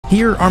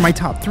Here are my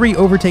top 3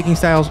 overtaking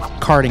styles,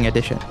 karting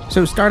edition.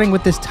 So starting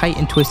with this tight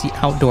and twisty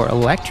outdoor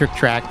electric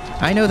track,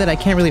 I know that I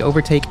can't really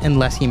overtake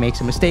unless he makes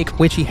a mistake,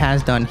 which he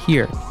has done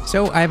here.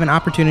 So I have an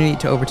opportunity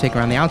to overtake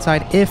around the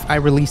outside if I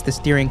release the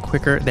steering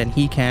quicker than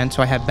he can,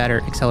 so I have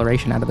better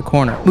acceleration out of the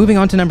corner. Moving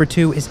on to number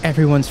 2 is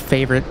everyone's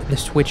favorite, the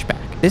switchback.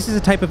 This is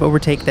a type of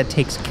overtake that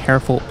takes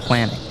careful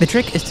planning. The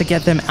trick is to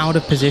get them out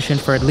of position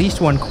for at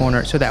least one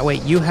corner, so that way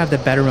you have the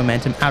better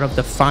momentum out of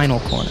the final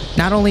corner.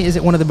 Not only is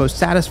it one of the most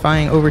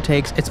satisfying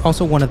overtakes, it's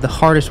also one of the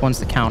hardest ones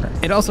to counter.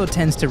 It also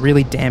tends to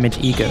really damage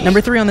ego.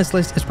 Number 3 on this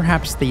list is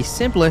perhaps the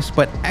simplest,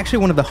 but actually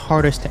one of the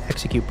hardest to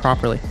execute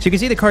properly. So you can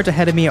see the karts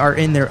ahead of me are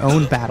in their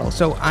own battle,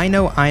 so I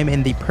know I'm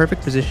in the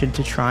perfect position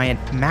to try and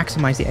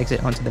maximize the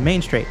exit onto the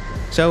main straight.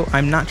 So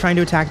I'm not trying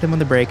to attack them on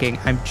the braking,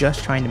 I'm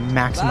just trying to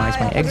maximize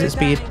my exit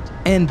speed,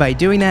 and by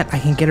doing that, I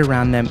can get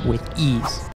around them with ease.